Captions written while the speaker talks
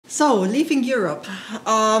So, leaving Europe.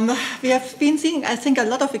 We have been seeing, I think, a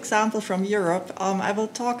lot of examples from Europe. I will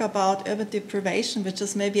talk about urban deprivation, which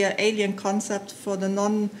is maybe an alien concept for the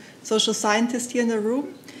non-social scientist here in the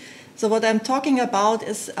room. So what I'm talking about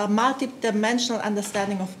is a multi-dimensional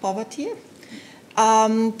understanding of poverty.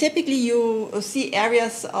 Typically, you see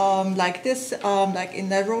areas like this, like in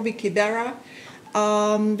Nairobi, Kibera,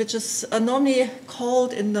 which is normally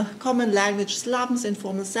called in the common language slums,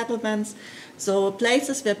 informal settlements. So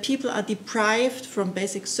places where people are deprived from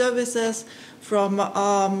basic services, from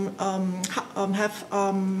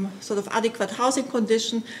sort of adequate housing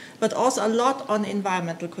conditions, but also a lot on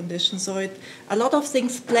environmental conditions. So a lot of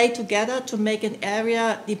things play together to make an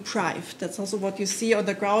area deprived. That's also what you see on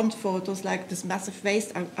the ground photos, like this massive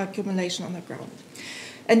waste accumulation on the ground.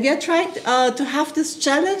 And we are trying to have this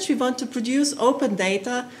challenge. We want to produce open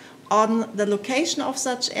data on the location of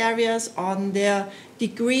such areas, on their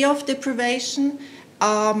degree of deprivation,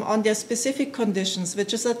 on their specific conditions,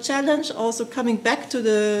 which is a challenge also coming back to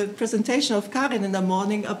the presentation of Karin in the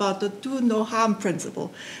morning about the do no harm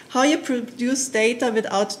principle. How you produce data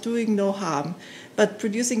without doing no harm, but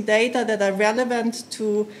producing data that are relevant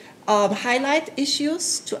to highlight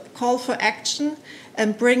issues, to call for action,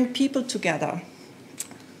 and bring people together.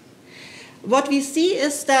 What we see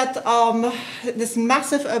is that this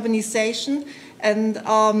massive urbanization, and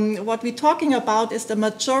what we're talking about is the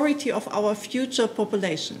majority of our future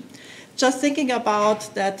population. Just thinking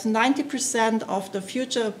about that 90% of the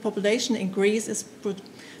future population in Greece is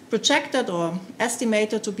projected or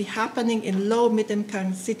estimated to be happening in low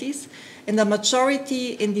middle-income cities, and the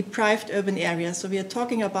majority in deprived urban areas. So we are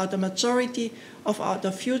talking about the majority of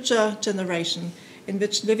the future generation in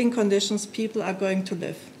which living conditions people are going to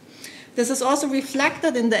live. This is also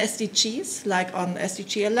reflected in the SDGs, like on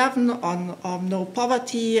SDG 11 on no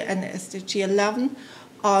poverty, and SDG 11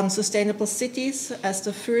 on sustainable cities as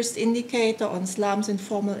the first indicator on slums,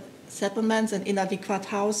 informal settlements, and inadequate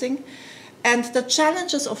housing. And the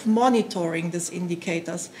challenges of monitoring these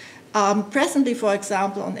indicators. Presently, for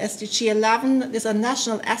example, on SDG 11, these are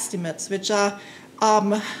national estimates, which are,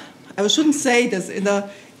 I shouldn't say this in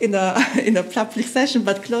a public session,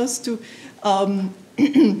 but close to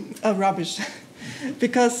rubbish,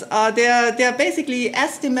 because they're basically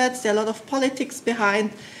estimates. There are a lot of politics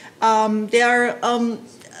behind. And there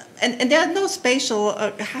are no spatial,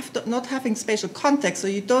 not having spatial context, so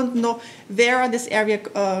you don't know where this area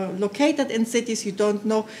located in cities. You don't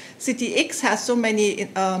know city X has so many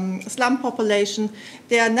slum population.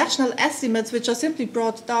 There are national estimates which are simply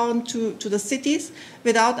brought down to the cities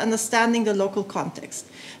without understanding the local context.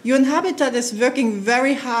 UNHabitat is working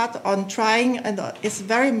very hard on trying and is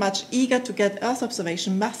very much eager to get Earth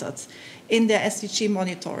observation methods in their SDG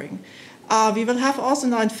monitoring. We will have also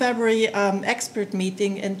now in February expert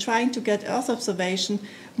meeting in trying to get Earth observation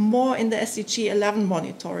more in the SDG 11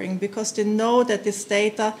 monitoring, because they know that this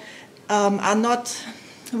data are not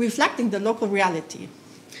reflecting the local reality.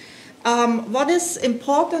 What is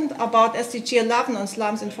important about SDG 11 on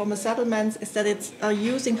slums, informal settlements is that it's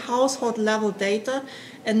using household level data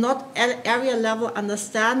and not area level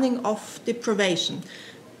understanding of deprivation.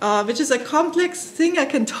 Which is a complex thing. I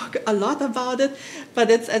can talk a lot about it, but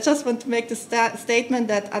I just want to make the statement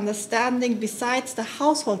that understanding, besides the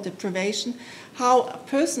household deprivation, how a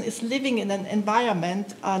person is living in an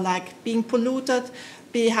environment like being polluted,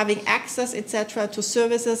 having access, etc., to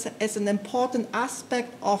services is an important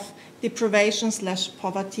aspect of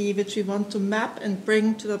deprivation/poverty, which we want to map and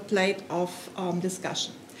bring to the plate of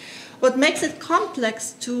discussion. What makes it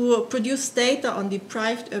complex to produce data on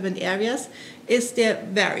deprived urban areas is they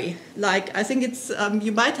vary. Like, I think it's,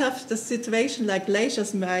 you might have the situation like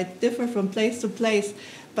glaciers might differ from place to place,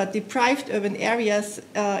 but deprived urban areas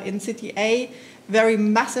in city A vary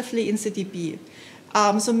massively in city B.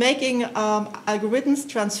 So making algorithms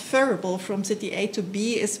transferable from city A to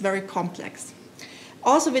B is very complex.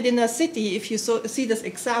 Also within a city, if you see these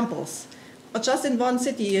examples, just in one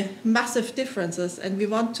city, massive differences, and we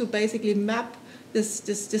want to basically map this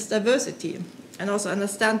diversity and also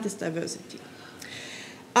understand this diversity.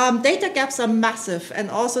 Data gaps are massive, and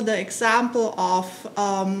also the example of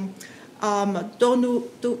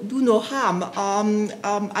do no harm.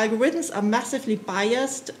 Algorithms are massively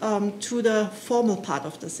biased to the formal part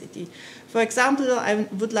of the city. For example, I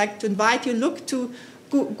would like to invite you, look to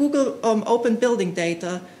Google open building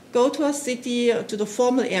data. Go to a city, to the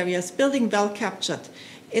formal areas, building well captured.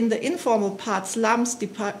 In the informal part, slums,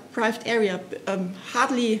 deprived area,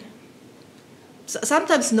 hardly,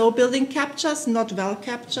 sometimes no building captures, not well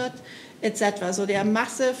captured, etc. So there are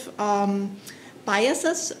massive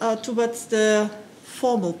biases towards the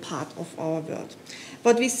formal part of our world.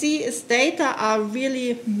 What we see is data are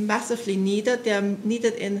really massively needed. They are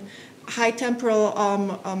needed in high temporal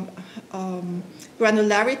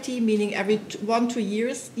granularity, meaning every 1-2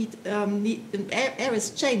 years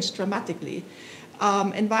areas change dramatically.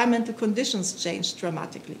 Environmental conditions change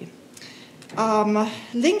dramatically.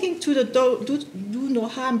 Linking to the do no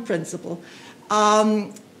harm principle.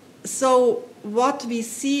 So what we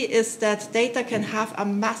see is that data can have a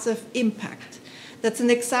massive impact. That's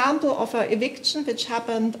an example of an eviction which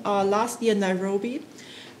happened last year in Nairobi.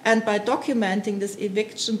 And by documenting this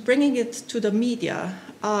eviction, bringing it to the media,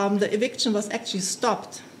 the eviction was actually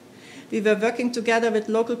stopped. We were working together with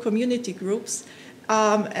local community groups,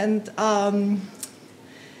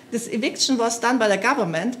 this eviction was done by the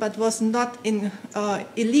government, but was not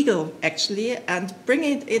illegal, actually, and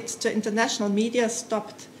bringing it to international media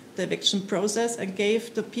stopped the eviction process and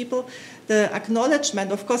gave the people the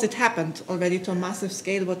acknowledgement. Of course, it happened already to a massive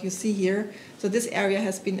scale, what you see here. So this area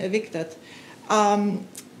has been evicted.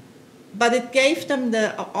 But it gave them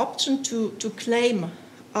the option to claim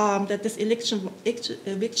that this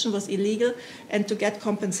eviction was illegal and to get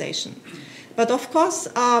compensation. But of course,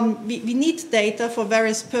 we need data for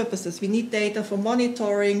various purposes. We need data for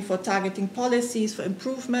monitoring, for targeting policies, for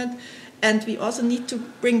improvement, and we also need to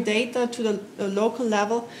bring data to the local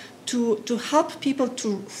level to help people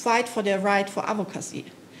to fight for their right for advocacy.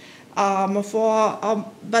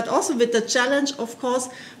 But also with the challenge, of course,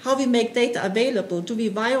 how we make data available. Do we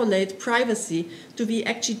violate privacy? Do we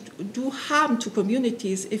actually do harm to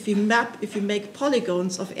communities if we make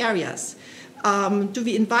polygons of areas? Do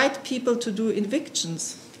we invite people to do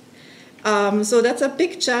evictions? So that's a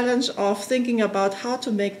big challenge of thinking about how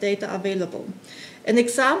to make data available. An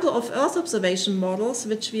example of Earth observation models,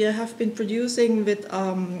 which we have been producing with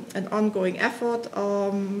an ongoing effort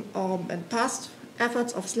and past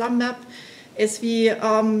efforts of SlumMap, is we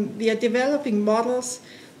are developing models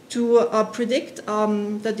to predict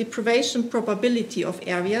the deprivation probability of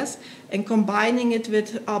areas and combining it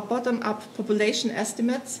with bottom-up population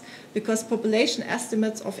estimates, because population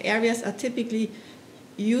estimates of areas are typically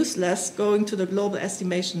useless going to the global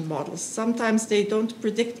estimation models. Sometimes they don't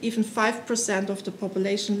predict even 5% of the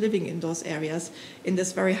population living in those areas, in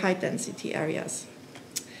these very high-density areas.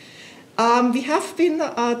 We have been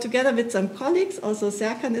together with some colleagues, also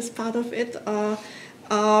Serkan is part of it.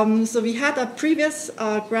 So we had a previous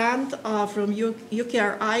grant from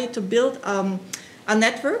UKRI to build a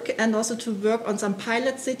network and also to work on some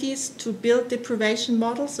pilot cities to build deprivation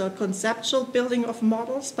models, so conceptual building of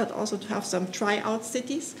models, but also to have some tryout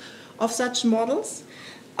cities of such models.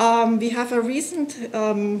 We have a recent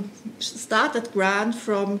started grant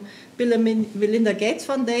from Bill and Melinda Gates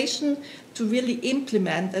Foundation to really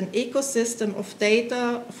implement an ecosystem of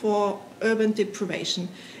data for urban deprivation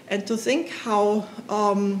and to think how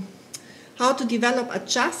to develop a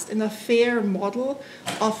just and a fair model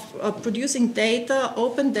of producing data,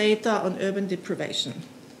 open data on urban deprivation.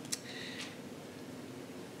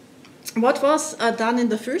 What was done in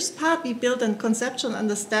the first part, we built a conceptual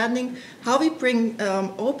understanding how we bring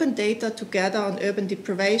open data together on urban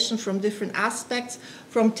deprivation from different aspects,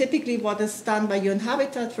 from typically what is done by UN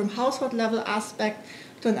Habitat, from household level aspect,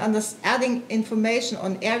 to adding information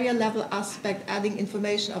on area level aspect, adding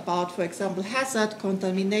information about, for example, hazard,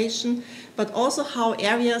 contamination, but also how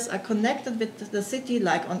areas are connected with the city,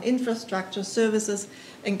 like on infrastructure, services,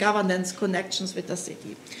 and governance connections with the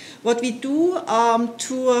city. What we do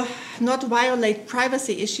to not violate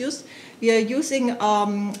privacy issues, we are using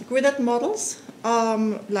gridded models,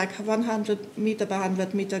 like 100 meter by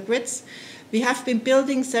 100 meter grids. We have been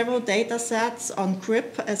building several data sets on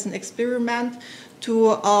GRIP as an experiment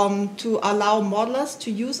to allow modelers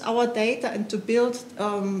to use our data and to build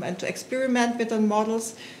and to experiment with the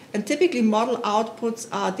models. And typically model outputs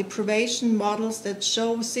are deprivation models that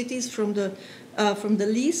show cities from the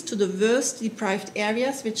least to the worst deprived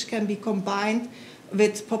areas, which can be combined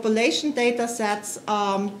with population data sets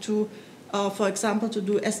to, for example, to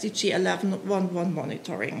do SDG 11.1.1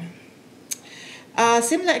 monitoring. A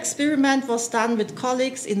similar experiment was done with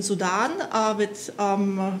colleagues in Sudan, with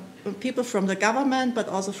people from the government, but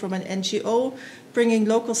also from an NGO, bringing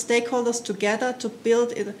local stakeholders together to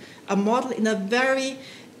build a model in a very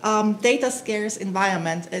data-scarce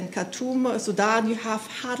environment. In Khartoum, Sudan, you have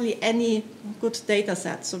hardly any good data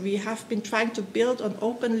sets. So we have been trying to build on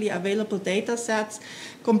openly available data sets,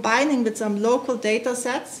 combining with some local data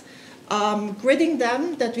sets, gridding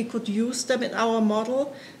them that we could use them in our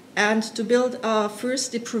model, and to build a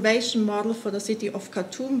first deprivation model for the city of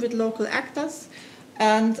Khartoum with local actors,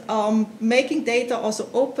 and making data also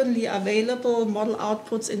openly available, model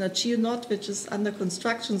outputs in a Geonode, which is under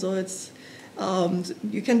construction, so it's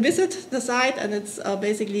You can visit the site, and it's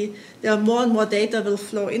basically there are more and more data will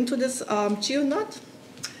flow into this Geonode.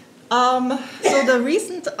 So the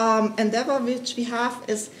recent endeavor which we have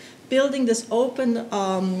is building this open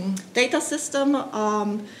data system,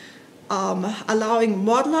 allowing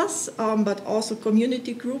modelers, but also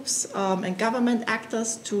community groups and government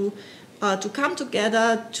actors to come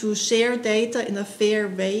together to share data in a fair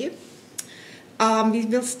way. We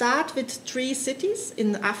will start with 3 cities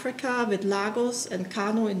in Africa, with Lagos and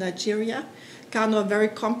Kano in Nigeria. Kano, a very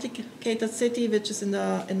complicated city, which is in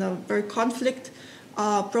a very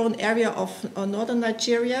conflict-prone area of northern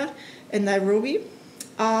Nigeria, and Nairobi.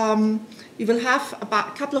 We will have about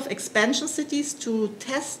a couple of expansion cities to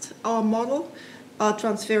test our model,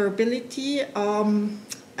 transferability,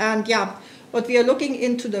 and yeah, what we are looking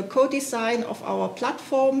into the co-design of our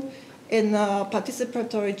platform in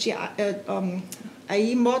participatory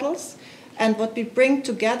IE models, and what we bring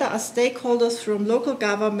together are stakeholders from local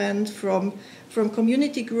government, from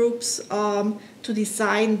community groups to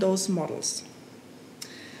design those models.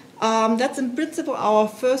 That's in principle our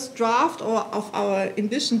first draft of our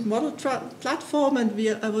envisioned model platform, and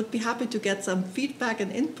I would be happy to get some feedback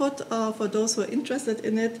and input for those who are interested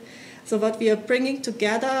in it. So what we are bringing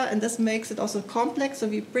together, and this makes it also complex, so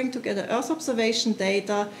we bring together Earth observation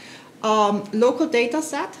data, local data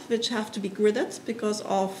set, which have to be gridded because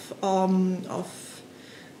of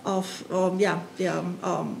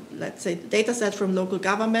let's say data set from local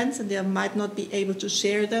governments, and they might not be able to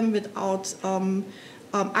share them without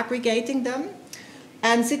aggregating them,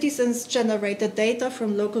 and citizens-generated data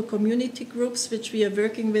from local community groups, which we are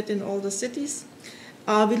working with in all the cities.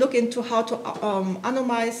 We look into how to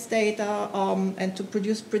anonymize data and to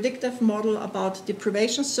produce predictive model about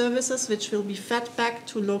deprivation services, which will be fed back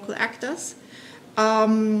to local actors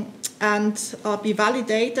and be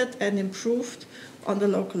validated and improved on the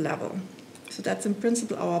local level. So that's in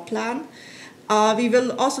principle our plan. We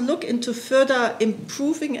will also look into further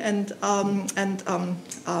improving and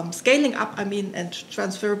scaling up, and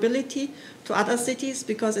transferability to other cities,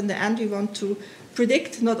 because in the end we want to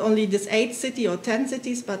predict not only this 8 cities or 10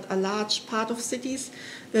 cities, but a large part of cities,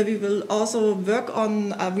 where we will also work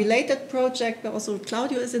on a related project, where also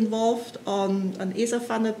Claudio is involved, on an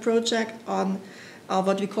ESA-funded project on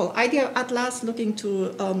what we call IDEAMAPS, looking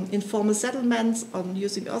to informal settlements, on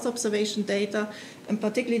using Earth observation data, and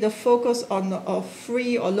particularly the focus on a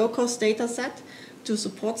free or low-cost data set to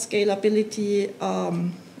support scalability.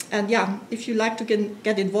 And yeah, if you like to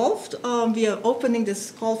get involved, we are opening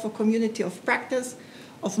this call for community of practice,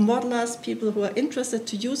 of modelers, people who are interested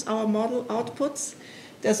to use our model outputs.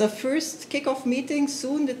 There's a first kickoff meeting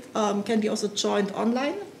soon that can be also joined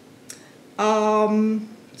online.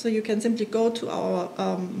 So you can simply go to our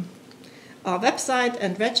website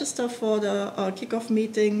and register for the kickoff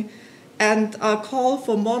meeting, and call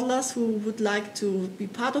for modelers who would like to be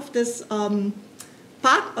part of this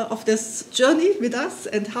journey with us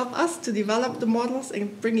and help us to develop the models,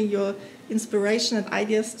 and bringing your inspiration and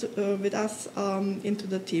ideas with us into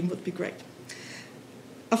the team would be great.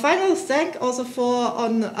 A final thank also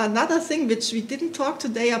on another thing which we didn't talk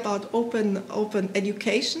today about, open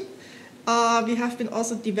education. We have been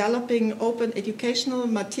also developing open educational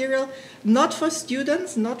material, not for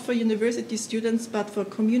students, not for university students, but for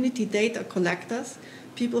community data collectors,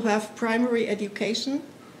 people who have primary education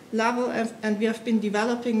level, and we have been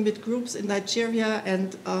developing with groups in Nigeria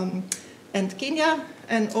and Kenya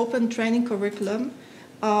an open training curriculum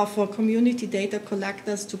for community data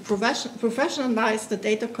collectors to professionalize the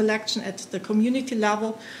data collection at the community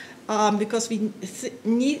level, because we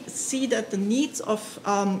see that the needs of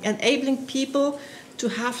enabling people to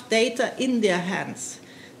have data in their hands,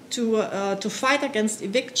 to fight against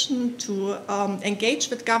eviction, to engage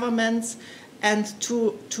with governments, and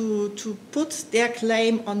to put their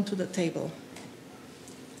claim onto the table.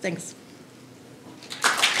 Thanks.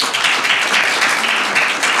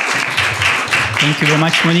 Thank you very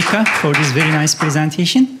much, Monika, for this very nice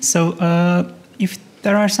presentation. So if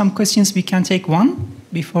there are some questions, we can take one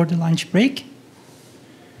before the lunch break.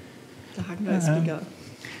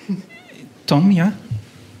 Tom, yeah?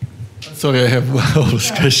 Sorry, I have all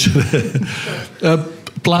this question.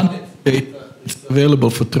 Planet data is available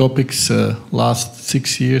for tropics last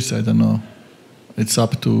 6 years, I don't know. It's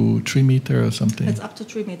up to 3 meters or something? It's up to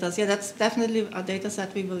 3 meters. Yeah, that's definitely a data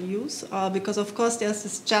set we will use, because of course there's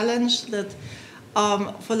this challenge that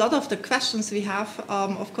for a lot of the questions we have,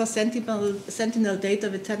 of course sentinel data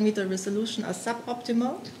with 10-meter resolution are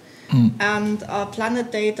suboptimal, and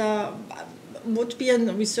planet data would be a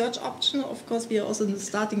research option. Of course, we are also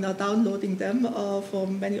starting now downloading them for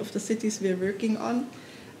many of the cities we're working on,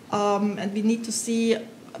 and we need to see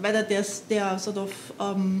whether they are sort of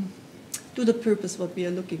do the purpose what we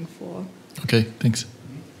are looking for. Okay, thanks.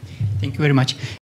 Thank you very much.